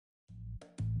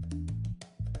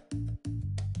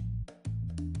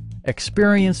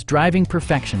Experience driving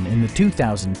perfection in the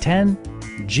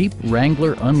 2010 Jeep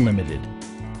Wrangler Unlimited.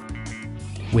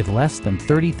 With less than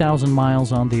 30,000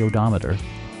 miles on the odometer,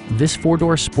 this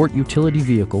four-door sport utility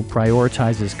vehicle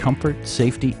prioritizes comfort,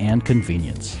 safety, and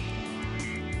convenience.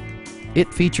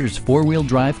 It features four-wheel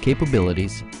drive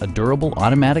capabilities, a durable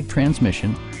automatic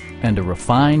transmission, and a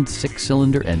refined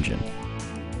six-cylinder engine.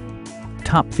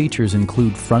 Top features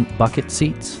include front bucket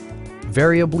seats,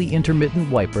 variably intermittent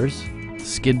wipers,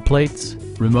 skid plates,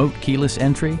 remote keyless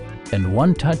entry, and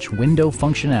one-touch window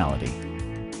functionality.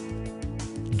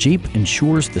 Jeep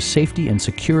ensures the safety and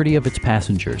security of its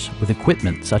passengers with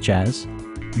equipment such as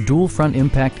dual front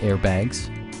impact airbags,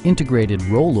 integrated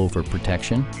rollover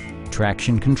protection,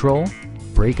 traction control,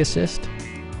 brake assist,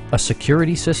 a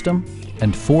security system,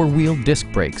 and four-wheel disc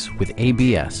brakes with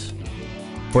ABS.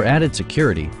 For added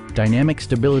security, dynamic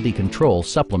stability control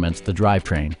supplements the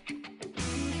drivetrain.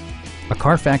 A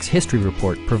Carfax history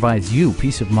report provides you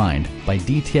peace of mind by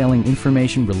detailing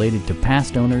information related to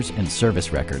past owners and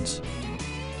service records.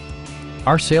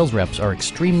 Our sales reps are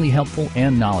extremely helpful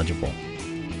and knowledgeable.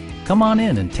 Come on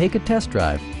in and take a test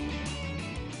drive.